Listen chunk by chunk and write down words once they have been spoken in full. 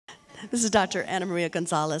This is Dr. Ana Maria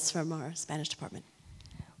Gonzalez from our Spanish department.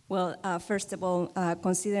 Well, first of all,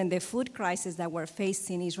 considering the food crisis that we're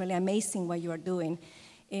facing, it's really amazing what you are doing.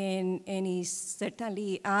 And it's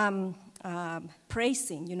certainly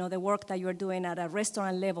praising, the work that you're doing at a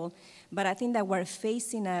restaurant level. But I think that we're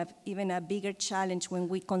facing even a bigger challenge when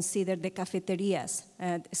we consider the cafeterias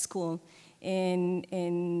at school. And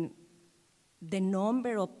the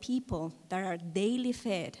number of people that are daily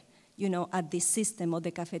fed, at the system of the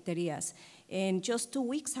cafeterias. And just 2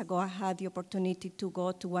 weeks ago, I had the opportunity to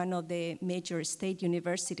go to one of the major state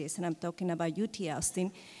universities, and I'm talking about UT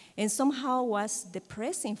Austin. And somehow it was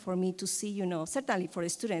depressing for me to see, certainly for the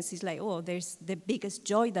students, it's like, oh, there's the biggest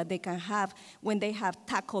joy that they can have when they have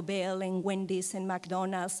Taco Bell and Wendy's and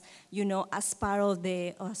McDonald's, as part of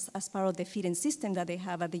the feeding system that they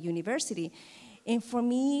have at the university. And for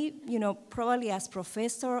me, probably as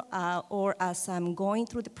professor or as I'm going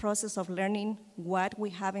through the process of learning what we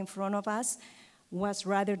have in front of us was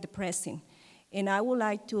rather depressing. And I would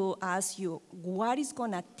like to ask you, what is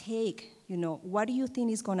gonna take, what do you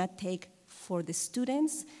think is gonna take for the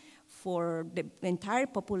students, for the entire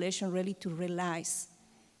population really to realize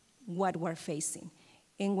what we're facing?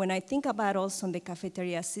 And when I think about also the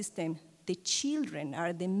cafeteria system, the children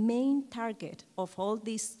are the main target of all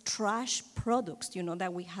these trash products,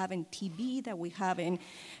 that we have in TV, that we have in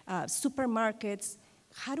supermarkets.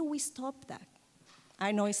 How do we stop that?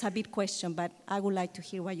 I know it's a big question, but I would like to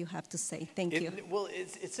hear what you have to say. Thank you. Well,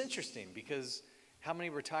 it's interesting because how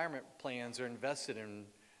many retirement plans are invested in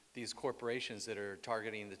these corporations that are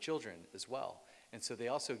targeting the children as well? And so they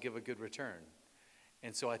also give a good return.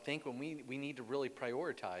 And so I think when we need to really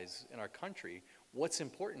prioritize in our country what's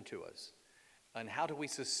important to us and how do we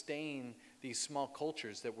sustain these small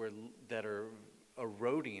cultures that are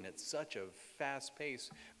eroding at such a fast pace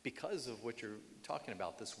because of what you're talking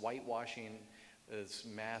about, this whitewashing, this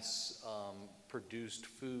mass produced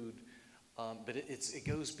food, but it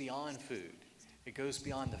goes beyond food. It goes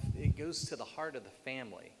beyond it goes to the heart of the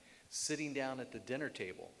family, sitting down at the dinner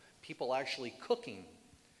table, people actually cooking,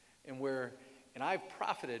 and I've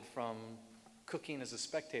profited from cooking as a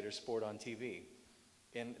spectator sport on TV.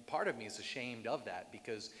 And part of me is ashamed of that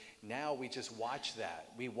because now we just watch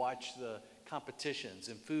that. We watch the competitions,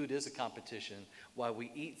 and food is a competition while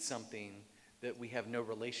we eat something that we have no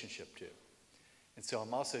relationship to. And so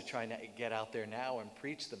I'm also trying to get out there now and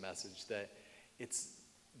preach the message that it's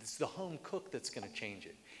the home cook that's going to change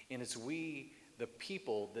it. And it's we, the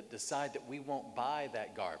people, that decide that we won't buy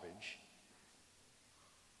that garbage.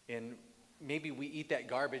 And maybe we eat that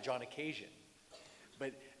garbage on occasion.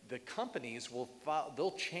 But the companies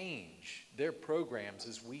they'll change their programs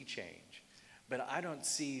as we change. But I don't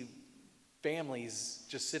see families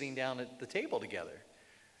just sitting down at the table together.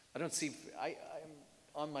 I'm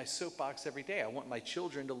on my soapbox every day. I want my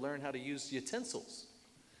children to learn how to use utensils.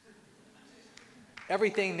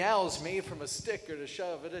 Everything now is made from a stick or to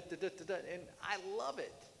shove it, and I love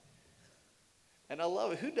it. And I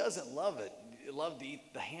love it. Who doesn't love it? You love to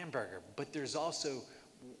eat the hamburger, but there's also,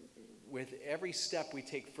 with every step we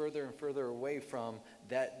take further and further away from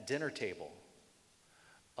that dinner table,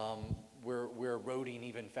 we're eroding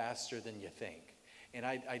even faster than you think. And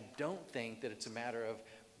I don't think that it's a matter of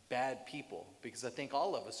bad people, because I think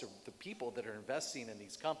all of us are the people that are investing in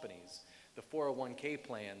these companies, the 401k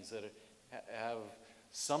plans that have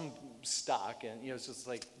some stock, and it's just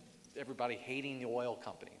like everybody hating the oil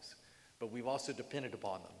companies, but we've also depended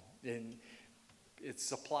upon them. And it's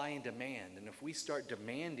supply and demand, and if we start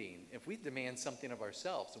demanding, if we demand something of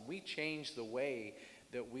ourselves, and we change the way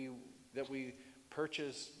that we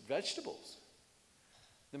purchase vegetables,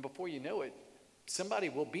 then before you know it, somebody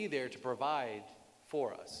will be there to provide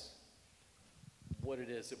for us what it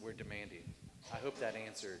is that we're demanding. I hope that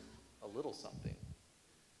answered a little something.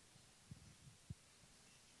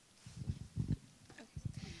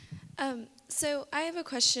 So I have a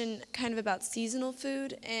question kind of about seasonal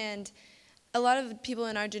food, and a lot of people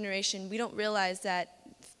in our generation, we don't realize that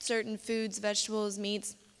certain foods, vegetables,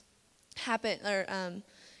 meats are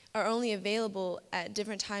only available at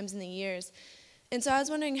different times in the years. And so I was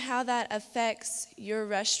wondering how that affects your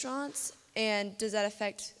restaurants, and does that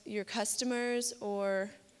affect your customers, or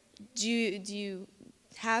do you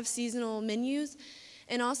have seasonal menus?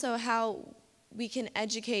 And also how we can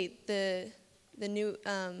educate the new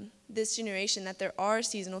this generation that there are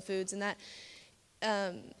seasonal foods, and that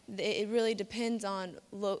it really depends on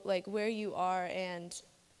where you are and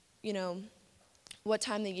what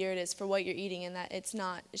time of the year it is for what you're eating, and that it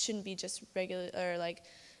shouldn't be just regular or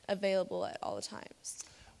available at all the times.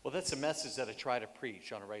 Well, that's a message that I try to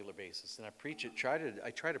preach on a regular basis, and I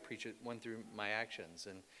try to preach it through my actions.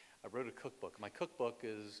 And I wrote a cookbook. My cookbook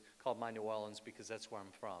is called My New Orleans because that's where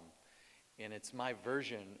I'm from. And it's my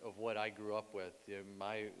version of what I grew up with.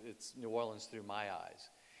 It's New Orleans through my eyes.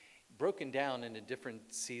 Broken down into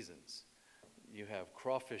different seasons. You have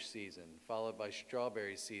crawfish season, followed by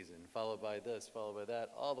strawberry season, followed by this, followed by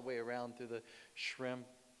that, all the way around through the shrimp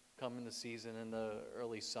coming the season in the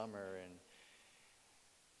early summer.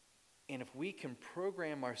 And if we can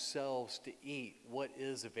program ourselves to eat what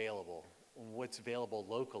is available, what's available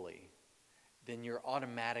locally, then you're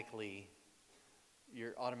automatically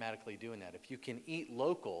doing that. If you can eat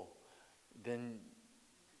local, then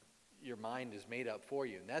your mind is made up for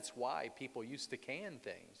you. And that's why people used to can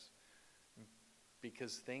things,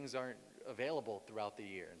 because things aren't available throughout the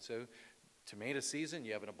year. And so tomato season,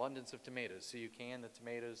 you have an abundance of tomatoes. So you can the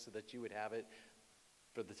tomatoes so that you would have it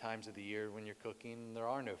for the times of the year when you're cooking. There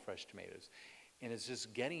are no fresh tomatoes. And it's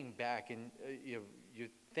just getting back, and you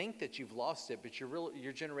think that you've lost it, but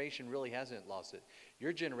your generation really hasn't lost it.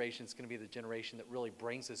 Your generation is going to be the generation that really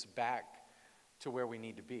brings us back to where we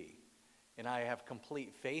need to be. And I have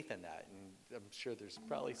complete faith in that. And I'm sure there's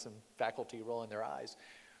probably some faculty rolling their eyes.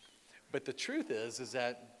 But the truth is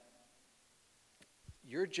that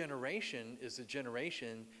your generation is a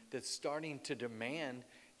generation that's starting to demand,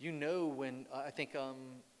 when, I think, I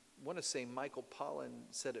want to say Michael Pollan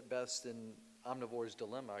said it best in Omnivore's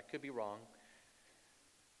Dilemma, I could be wrong,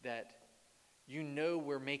 that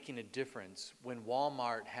we're making a difference when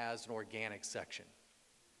Walmart has an organic section.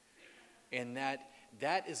 And that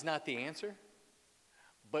is not the answer,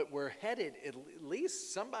 but we're headed, at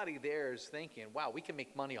least somebody there is thinking, wow, we can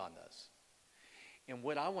make money on this. And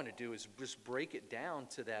what I want to do is just break it down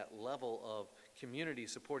to that level of community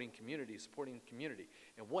supporting community supporting community.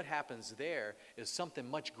 And what happens there is something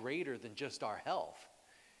much greater than just our health.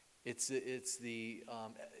 It's the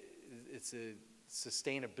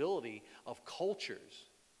sustainability of cultures.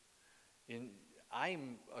 And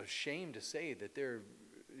I'm ashamed to say that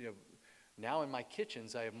now in my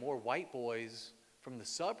kitchens, I have more white boys from the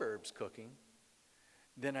suburbs cooking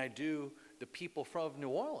than I do the people from New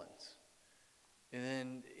Orleans.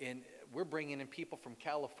 And we're bringing in people from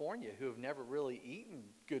California who have never really eaten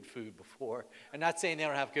good food before. I'm not saying they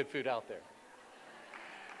don't have good food out there.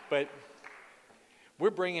 But we're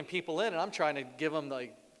bringing people in, and I'm trying to give them,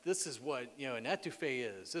 this is what, an etouffee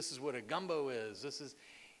is. This is what a gumbo is.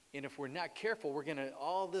 And if we're not careful,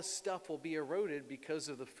 all this stuff will be eroded because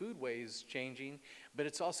of the foodways changing, but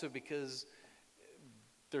it's also because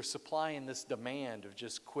they're supplying this demand of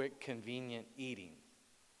just quick, convenient eating.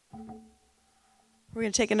 We're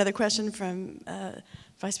going to take another question from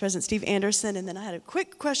Vice President Steve Anderson, and then I had a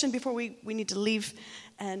quick question before we need to leave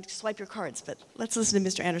and swipe your cards, but let's listen to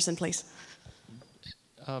Mr. Anderson, please.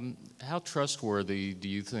 How trustworthy do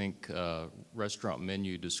you think restaurant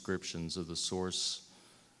menu descriptions of the source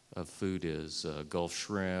of food is? Gulf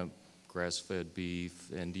shrimp, grass-fed beef,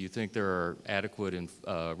 and do you think there are adequate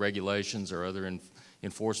regulations or other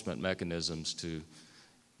enforcement mechanisms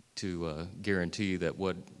to guarantee that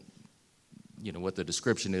what the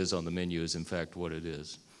description is on the menu is in fact what it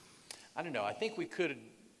is? I don't know. I think we could.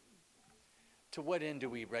 To what end do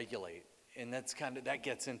we regulate? And that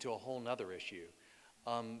gets into a whole nother issue.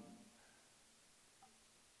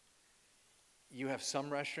 You have some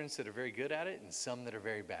restaurants that are very good at it and some that are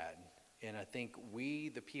very bad. And I think we,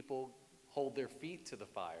 the people, hold their feet to the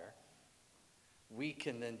fire. We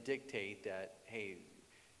can then dictate that, hey,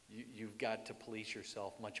 you've got to police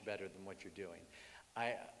yourself much better than what you're doing.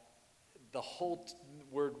 The whole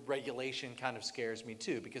word regulation kind of scares me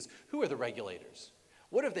too, because who are the regulators?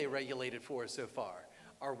 What have they regulated for us so far?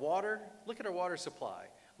 Our water, look at our water supply.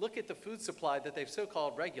 Look at the food supply that they've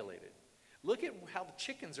so-called regulated. Look at how the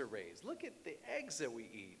chickens are raised. Look at the eggs that we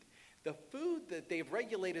eat. The food that they've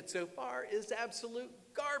regulated so far is absolute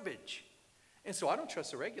garbage. And so I don't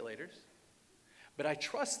trust the regulators, but I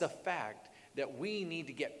trust the fact that we need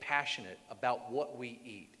to get passionate about what we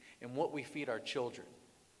eat and what we feed our children.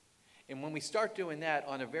 And when we start doing that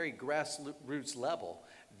on a very grassroots level,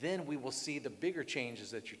 then we will see the bigger changes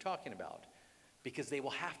that you're talking about, because they will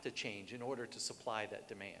have to change in order to supply that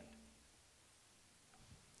demand.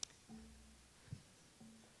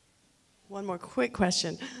 One more quick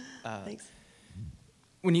question. Thanks.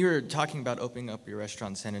 When you were talking about opening up your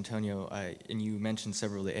restaurant in San Antonio, and you mentioned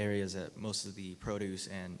several of the areas that most of the produce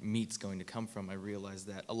and meat's going to come from, I realized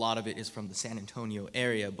that a lot of it is from the San Antonio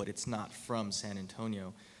area, but it's not from San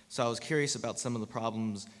Antonio. So I was curious about some of the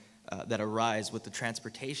problems that arise with the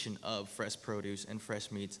transportation of fresh produce and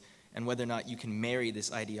fresh meats, and whether or not you can marry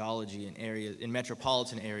this ideology in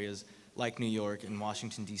metropolitan areas like New York and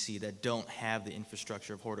Washington, D.C. that don't have the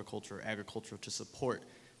infrastructure of horticulture or agriculture to support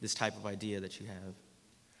this type of idea that you have.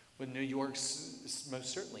 But New York most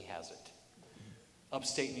certainly has it.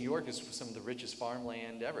 Upstate New York is some of the richest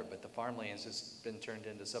farmland ever, but the farmland has just been turned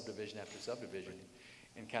into subdivision after subdivision,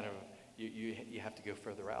 and kind of you have to go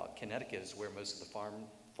further out. Connecticut is where most of the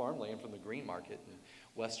farmland from the green market in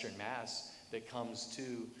Western Mass that comes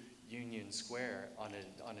to Union Square on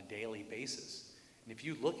a daily basis. And if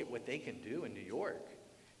you look at what they can do in New York,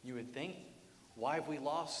 you would think, why have we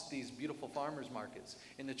lost these beautiful farmers markets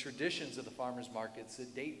and the traditions of the farmers markets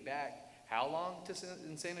that date back how long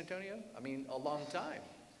in San Antonio? I mean, a long time.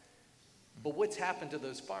 But what's happened to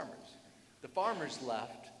those farmers? The farmers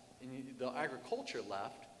left, and the agriculture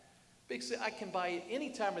left. Basically, I can buy it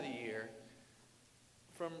any time of the year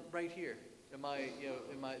from right here in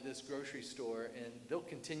this grocery store, and they'll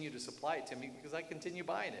continue to supply it to me because I continue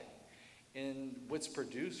buying it. And what's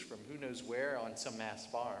produced from who knows where on some mass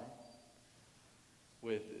farm,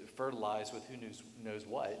 fertilized with who knows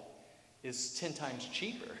what, is 10 times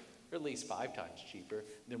cheaper, or at least 5 times cheaper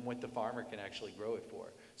than what the farmer can actually grow it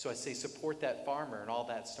for. So I say support that farmer, and all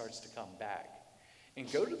that starts to come back.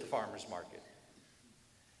 And go to the farmer's market.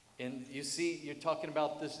 And you see, you're talking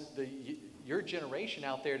about your generation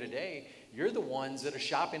out there today, you're the ones that are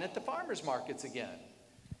shopping at the farmer's markets again.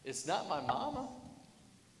 It's not my mama.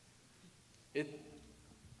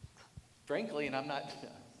 Frankly, and I'm not,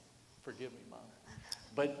 forgive me, Mom,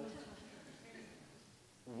 but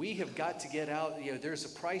we have got to get out. There's a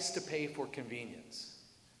price to pay for convenience,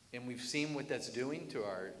 and we've seen what that's doing to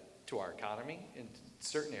our economy in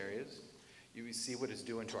certain areas. You see what it's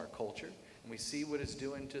doing to our culture, and we see what it's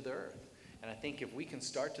doing to the earth. And I think if we can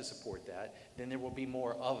start to support that, then there will be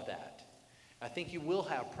more of that. I think you will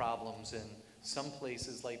have problems in some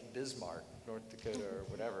places like Bismarck, North Dakota, or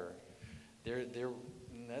whatever.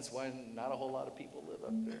 And that's why not a whole lot of people live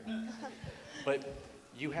up there. But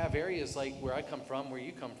you have areas like where I come from, where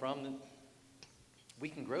you come from, that we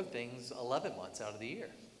can grow things 11 months out of the year.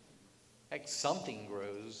 Heck, something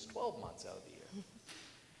grows 12 months out of the year.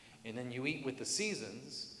 And then you eat with the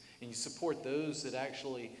seasons, and you support those that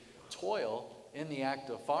actually toil in the act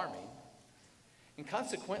of farming. And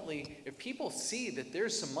consequently, if people see that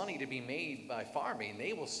there's some money to be made by farming,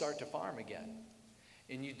 they will start to farm again.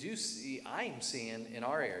 And you do see, I'm seeing in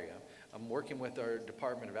our area, I'm working with our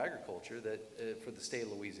Department of Agriculture for the state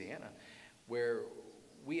of Louisiana, where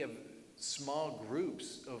we have small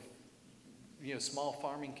groups of small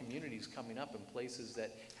farming communities coming up in places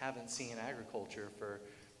that haven't seen agriculture for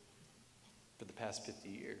the past 50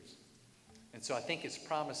 years. And so I think it's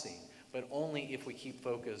promising, but only if we keep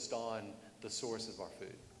focused on the source of our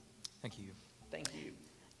food. Thank you. Thank you.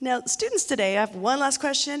 Now, students today, I have one last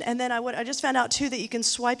question, and then I just found out, too, that you can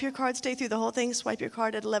swipe your card, stay through the whole thing, swipe your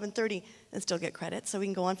card at 11:30 and still get credit, so we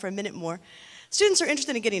can go on for a minute more. Students are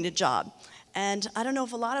interested in getting a job, and I don't know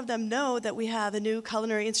if a lot of them know that we have a new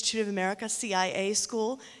Culinary Institute of America, CIA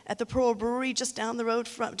school, at the Pearl Brewery just down the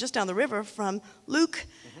river from Luke,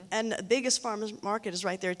 and the biggest farmers market is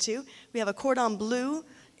right there, too. We have a Cordon Bleu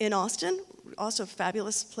in Austin, also a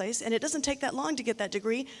fabulous place, and it doesn't take that long to get that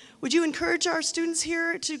degree. Would you encourage our students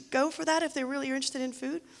here to go for that if they really are interested in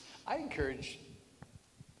food? I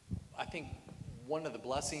think one of the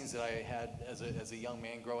blessings that I had as a young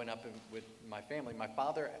man growing up with my family, my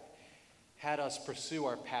father had us pursue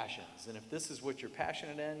our passions. And if this is what you're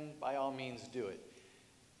passionate in, by all means do it.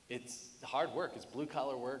 It's hard work, it's blue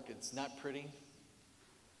collar work, it's not pretty.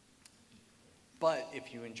 But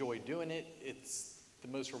if you enjoy doing it, it's the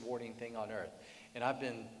most rewarding thing on earth. And I've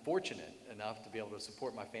been fortunate enough to be able to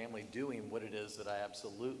support my family doing what it is that I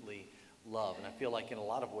absolutely love. And I feel like in a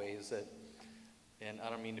lot of ways that, and I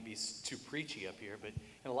don't mean to be too preachy up here, but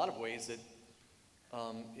in a lot of ways that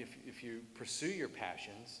if you pursue your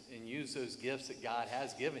passions and use those gifts that God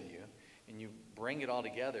has given you, and you bring it all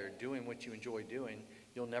together, doing what you enjoy doing,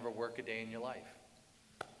 you'll never work a day in your life.